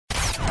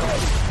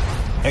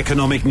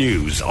Economic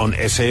news on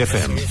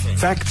SAFM.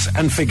 Facts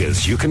and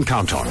figures you can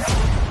count on.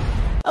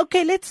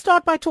 Okay, let's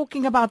start by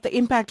talking about the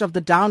impact of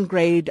the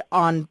downgrade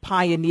on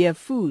Pioneer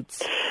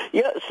Foods.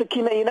 Yeah,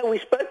 Sakina, we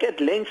spoke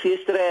at length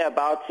yesterday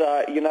about,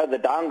 the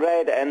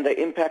downgrade and the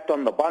impact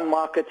on the bond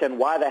market and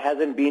why there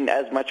hasn't been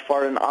as much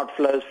foreign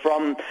outflows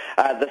from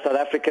the South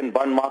African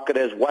bond market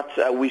as what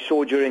we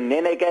saw during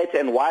Nenegate,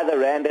 and why the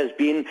rand has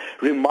been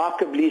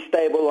remarkably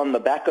stable on the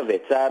back of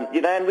it.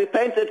 And we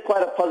painted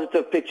quite a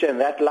positive picture in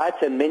that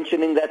light, and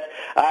mentioning that,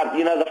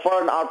 the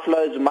foreign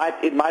outflows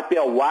it might be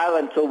a while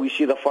until we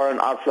see the foreign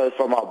outflows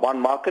from our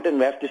bond market, and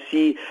we have to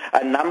see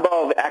a number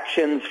of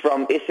actions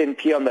from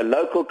S&P on the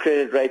local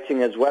credit rating,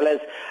 as well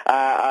as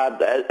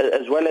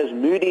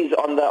Moody's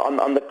on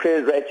the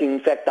credit rating, in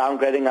fact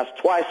downgrading us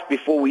twice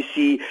before we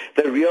see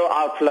the real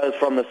outflows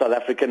from the South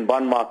African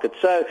bond market.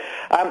 So,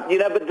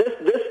 but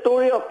this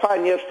story of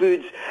Pioneer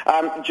Foods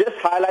just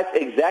highlights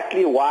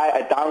exactly why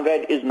a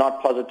downgrade is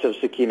not positive,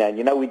 Sakina.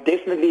 And, we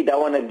definitely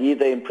don't want to leave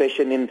the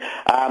impression in,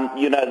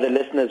 the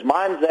listeners'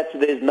 minds that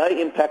there's no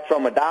impact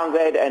from a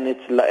downgrade and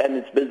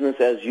it's business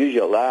as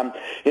usual.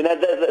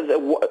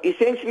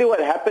 Essentially what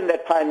happened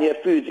at Pioneer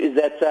Foods is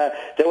that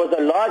there was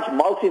a large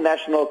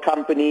multinational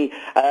company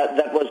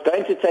that was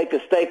going to take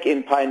a stake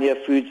in Pioneer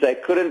Foods. They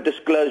couldn't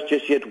disclose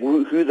just yet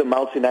who the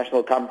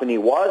multinational company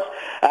was,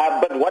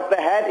 but what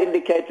they had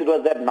indicated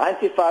was that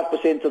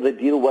 95% of the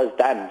deal was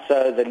done.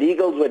 So the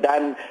legals were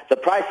done, the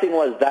pricing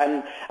was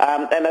done,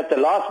 and at the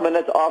last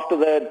minute, after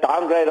the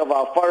downgrade of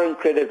our foreign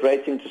credit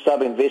rating to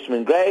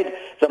sub-investment grade,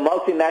 the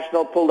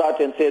multinational pulled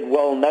out and said,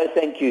 well, no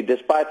thank you,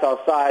 despite our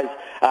size,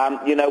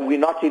 we're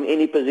not in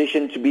any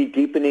position to be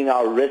deepening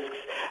our risks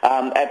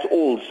at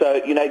all.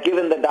 So,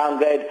 given the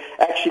downgrade,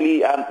 actually,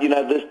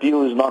 this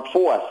deal is not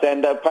for us.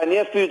 And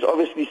Pioneer Foods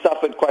obviously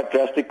suffered quite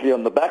drastically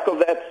on the back of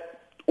that.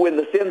 When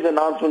the SENS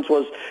announcement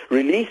was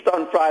released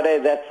on Friday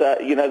that,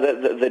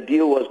 the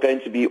deal was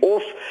going to be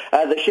off,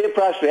 the share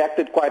price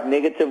reacted quite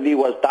negatively,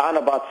 was down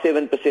about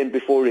 7%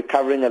 before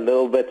recovering a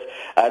little bit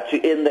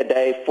to end the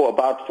day for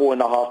about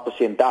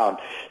 4.5% down.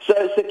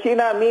 So,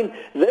 Sakina,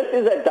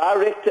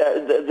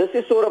 this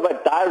is sort of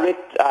a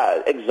direct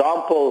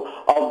example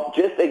of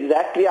just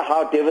exactly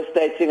how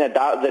devastating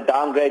the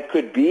downgrade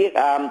could be.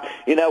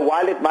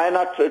 While it might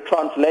not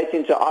translate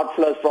into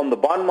outflows from the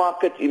bond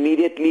market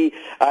immediately,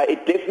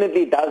 it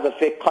definitely does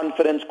affect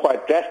confidence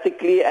quite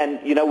drastically, and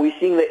we're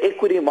seeing the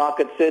equity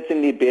market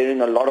certainly bearing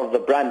a lot of the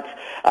brunt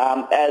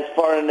as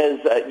foreigners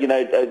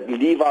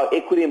leave our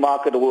equity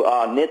market, or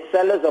are net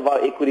sellers of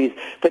our equities,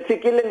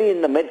 particularly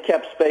in the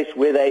mid-cap space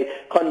where they're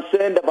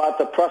concerned about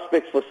the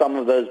prospects for some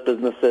of those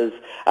businesses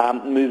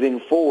moving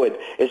forward,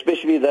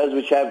 especially those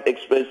which have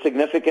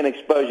significant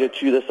exposure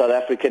to the South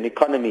African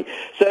economy.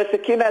 So,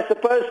 Sakina, I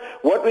suppose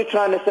what we're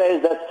trying to say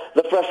is that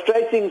the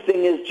frustrating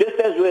thing is, just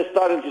as we're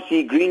starting to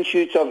see green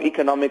shoots of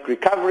economic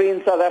recovery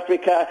in South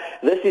Africa,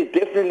 this is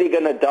definitely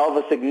going to delve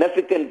a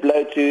significant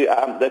blow to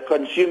the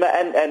consumer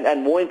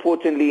and more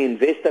importantly,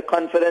 investor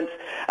confidence.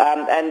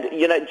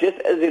 Just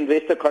as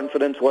investor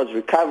confidence was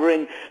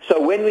recovering,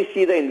 so when we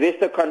see the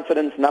investor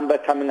confidence number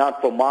coming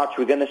out for March,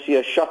 we're going to see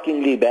a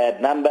shockingly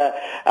bad number.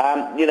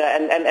 And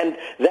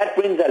that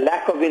brings a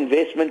lack of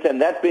investment,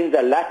 and that brings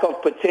a lack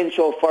of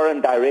potential foreign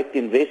direct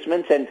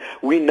investments. And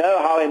we know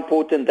how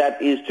important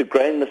that is to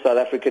growing the South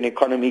African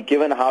economy,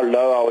 given how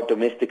low our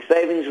domestic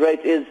savings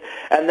rate is.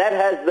 And that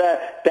has the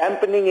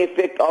dampening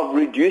effect of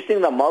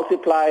reducing the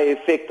multiplier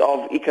effect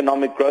of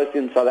economic growth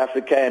in South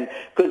Africa, and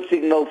could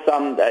signal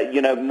some,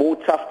 more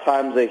tough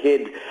times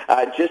ahead,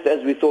 just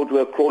as we thought we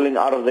were crawling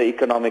out of the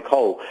economic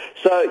hole.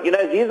 So,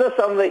 these are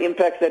some of the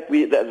impacts that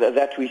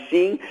we're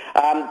seeing.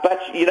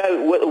 But,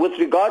 with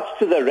regards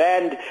to the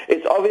rand,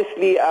 it's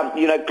obviously,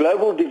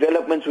 global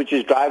developments which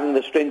is driving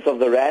the strength of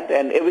the rand.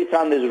 And every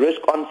time there's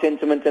risk on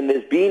sentiment, and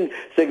there's been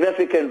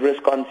significant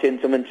risk on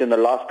sentiment in the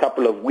last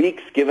couple of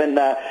weeks, given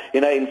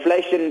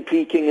inflation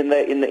peaking in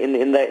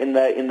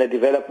the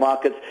developed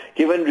markets,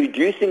 given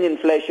reducing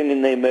inflation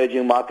in the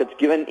emerging markets,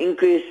 given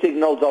increased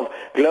signals of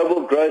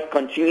global growth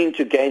continuing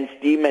to gain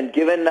steam, and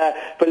given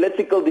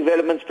political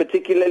developments,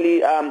 particularly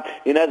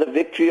the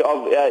victory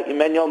of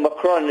Emmanuel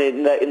Macron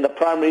in the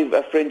primary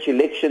French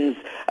elections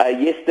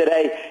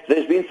yesterday,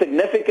 there's been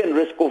significant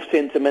risk-off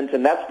sentiment,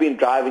 and that's been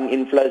driving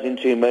inflows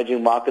into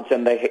emerging markets,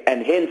 and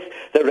hence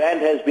the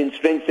rand has been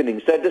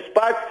strengthening. So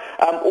despite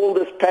all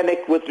this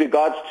panic with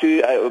regards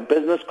to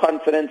business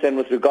confidence and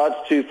with regards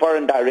to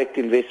foreign direct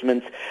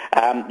investments,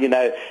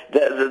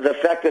 the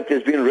fact that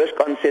there's been risk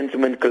on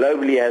sentiment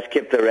globally has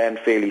kept the rand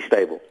fairly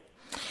stable.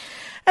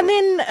 And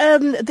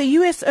then the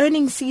U.S.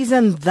 earnings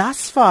season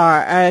thus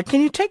far,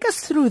 can you take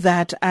us through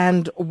that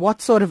and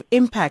what sort of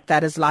impact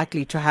that is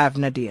likely to have,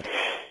 Nadir?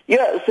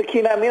 Yeah,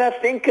 Sakina, I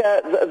think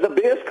the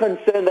biggest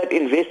concern that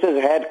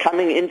investors had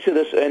coming into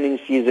this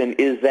earnings season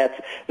is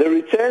that the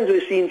returns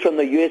we've seen from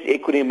the U.S.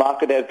 equity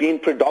market have been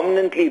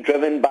predominantly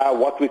driven by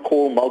what we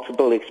call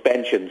multiple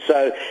expansion.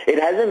 So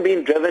it hasn't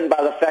been driven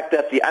by the fact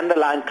that the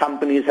underlying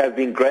companies have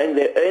been growing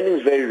their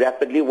earnings very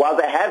rapidly. While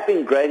they have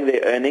been growing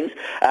their earnings,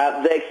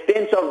 the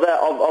extent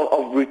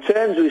of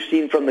returns we've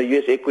seen from the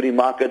U.S. equity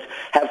markets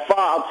have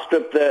far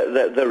outstripped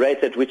the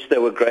rate at which they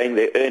were growing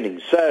their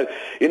earnings. So,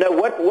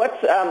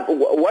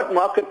 what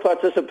market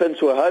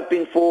participants were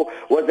hoping for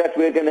was that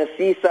we're going to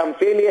see some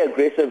fairly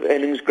aggressive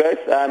earnings growth.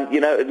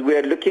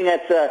 We're looking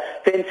at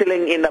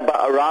penciling in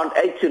around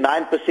 8 to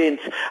 9%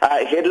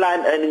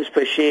 headline earnings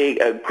per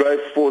share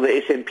growth for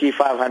the S&P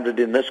 500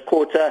 in this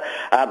quarter.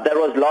 That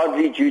was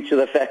largely due to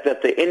the fact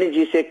that the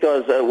energy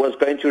sector was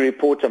going to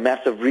report a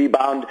massive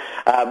rebound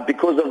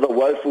because of the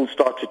woeful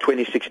start to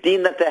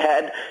 2016 that they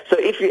had. So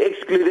if you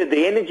excluded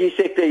the energy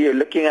sector, you're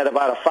looking at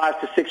about a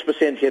 5 to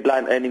 6%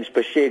 headline earnings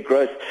per share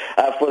growth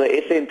for the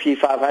S&P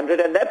 500,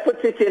 and that puts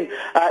it in,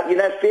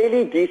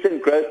 fairly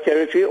decent growth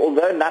territory,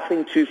 although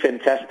nothing too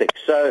fantastic.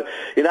 So,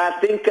 I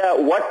think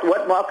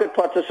what market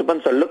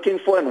participants are looking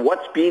for and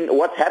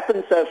what's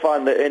happened so far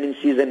in the earnings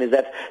season is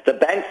that the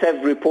banks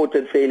have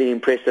reported fairly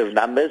impressive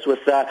numbers, with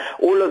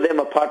all of them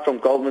apart from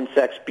Goldman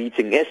Sachs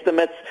beating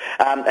estimates,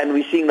 and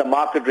we're seeing the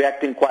market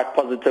reacting quite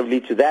positively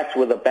to that,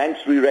 with the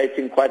banks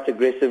re-rating quite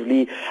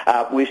aggressively.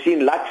 We've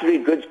seen luxury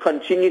goods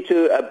continue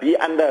to be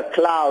under a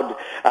cloud,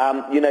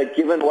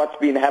 given what's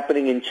been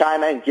happening in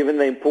China and given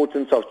the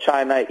importance of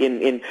China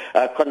in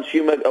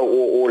consumer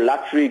or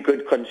luxury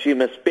good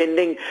consumer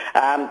spending.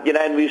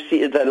 And we've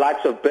seen the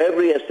likes of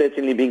Burberry have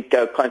certainly been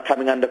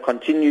coming under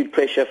continued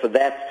pressure for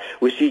that.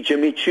 We see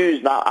Jimmy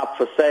Choo's now up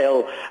for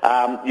sale,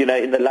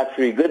 in the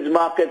luxury goods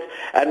market.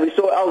 And we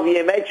saw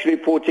LVMH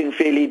reporting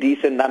fairly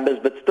decent numbers,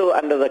 but still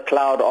under the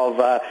cloud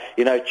of,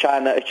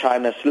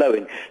 China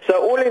slowing.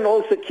 So all in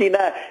all,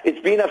 Sakina, it's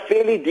been a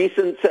fairly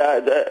decent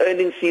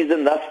earnings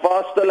season thus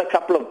far. Still a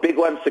couple of big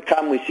ones to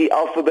come. We see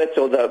Alphabet,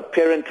 or the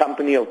parent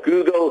company of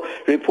Google,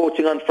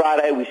 reporting on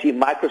Friday. We see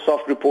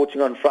Microsoft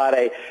reporting on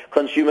Friday.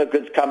 Consumer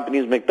goods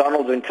companies,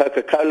 McDonald's and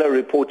Coca-Cola,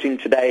 reporting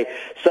today.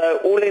 So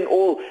all in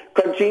all,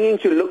 continuing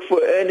to look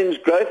for earnings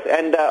growth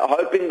and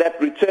hoping that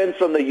returns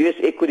from the U.S.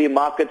 equity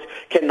markets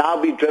can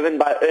now be driven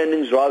by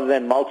earnings rather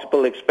than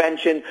multiple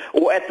expansion,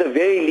 or at the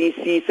very least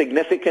see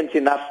significant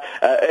enough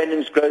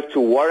earnings growth to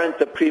warrant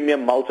the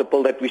premium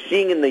multiple that we're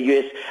seeing in the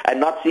U.S. and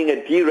not seeing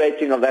a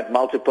derating of that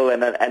multiple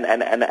and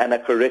a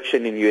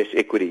correction in U.S.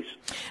 equities.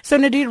 So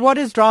Nadir, what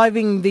is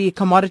driving the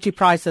commodity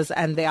prices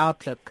and the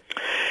outlook?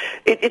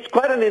 It's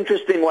quite an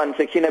interesting one,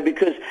 Sakina,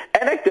 because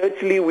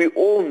anecdotally we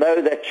all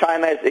know that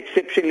China is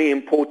exceptionally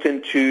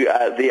important to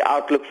the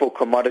outlook for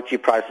commodity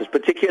prices,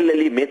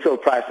 particularly metal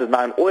prices.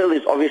 Now, and oil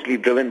is obviously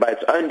driven by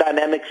its own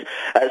dynamics,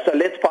 so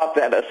let's park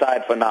that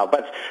aside for now.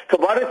 But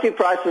commodity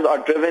prices are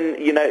driven,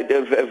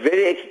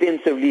 very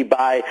extensively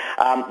by,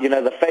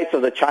 the fate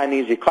of the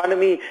Chinese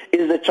economy.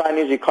 Is the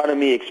Chinese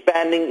economy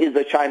expanding? Is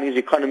the Chinese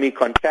economy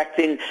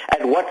contracting?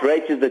 At what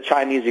rate is the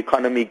Chinese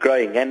economy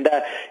growing? And,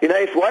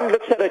 if one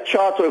looks at a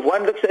chart, or if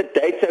one looks at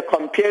data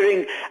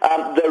comparing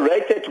the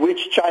rate at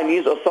which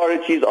Chinese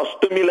authorities are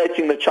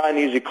stimulating the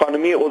Chinese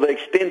economy, or the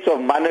extent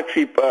of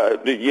monetary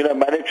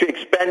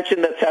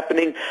expansion that's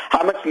happening,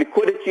 how much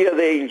liquidity are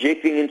they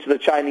injecting into the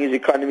Chinese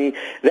economy,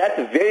 that's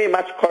very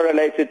much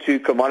correlated to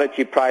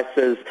commodity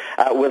prices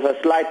with a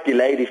slight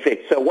delayed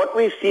effect. So what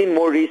we've seen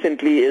more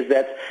recently is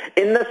that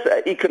in this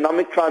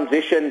economic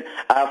transition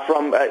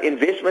from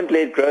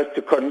investment-led growth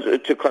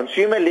to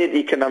consumer-led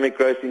economic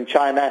growth in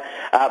China,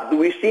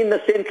 we've seen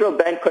the central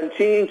bank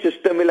continuing to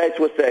stimulate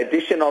with the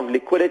addition of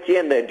liquidity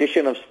and the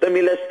addition of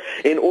stimulus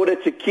in order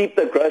to keep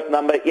the growth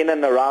number in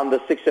and around the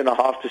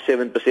 6.5% to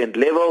 7%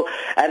 level.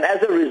 And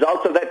as a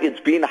result of that, it's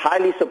been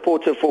highly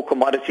supportive for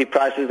commodity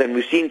prices, and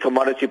we've seen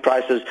commodity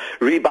prices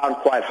rebound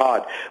quite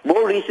hard.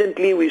 More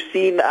recently, we've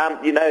seen,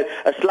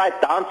 a slight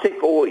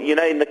downtick, or,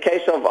 in the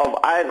case of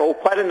iron ore,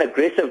 quite an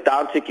aggressive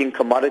downtick in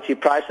commodity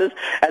prices.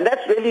 And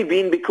that's really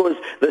been because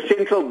the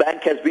central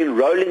bank has been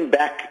rolling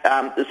back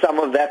some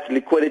of that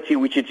liquidity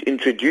which it's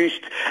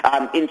introduced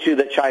into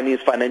the Chinese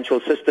financial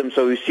system.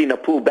 So we've seen a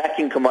pullback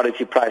in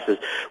commodity prices.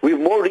 We've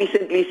more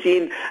recently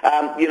seen,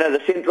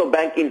 the central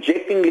bank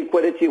injecting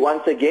liquidity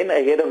once again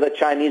ahead of the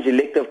Chinese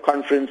elective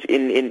conference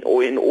in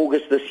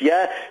August this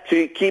year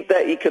to keep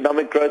the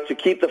economic growth, to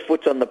keep the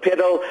foot on the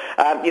pedal.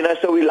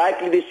 So we're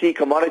likely to see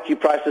commodity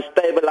prices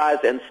stabilize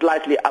and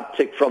slightly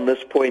uptick from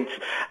this point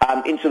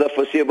into the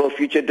foreseeable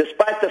future,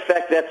 despite the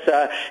fact that,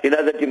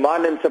 the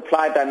demand and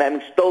supply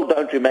dynamics still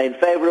don't remain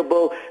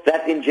favorable.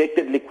 That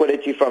injected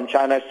liquidity from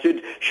China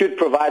should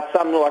provide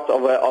somewhat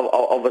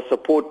of a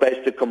support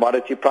base to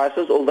commodity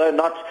prices, although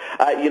not,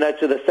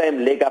 to the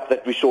same leg up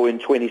that we saw in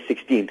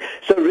 2016.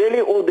 So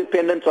really all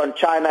dependent on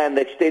China and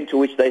the extent to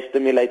which they're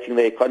stimulating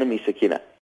the economy, Sakina.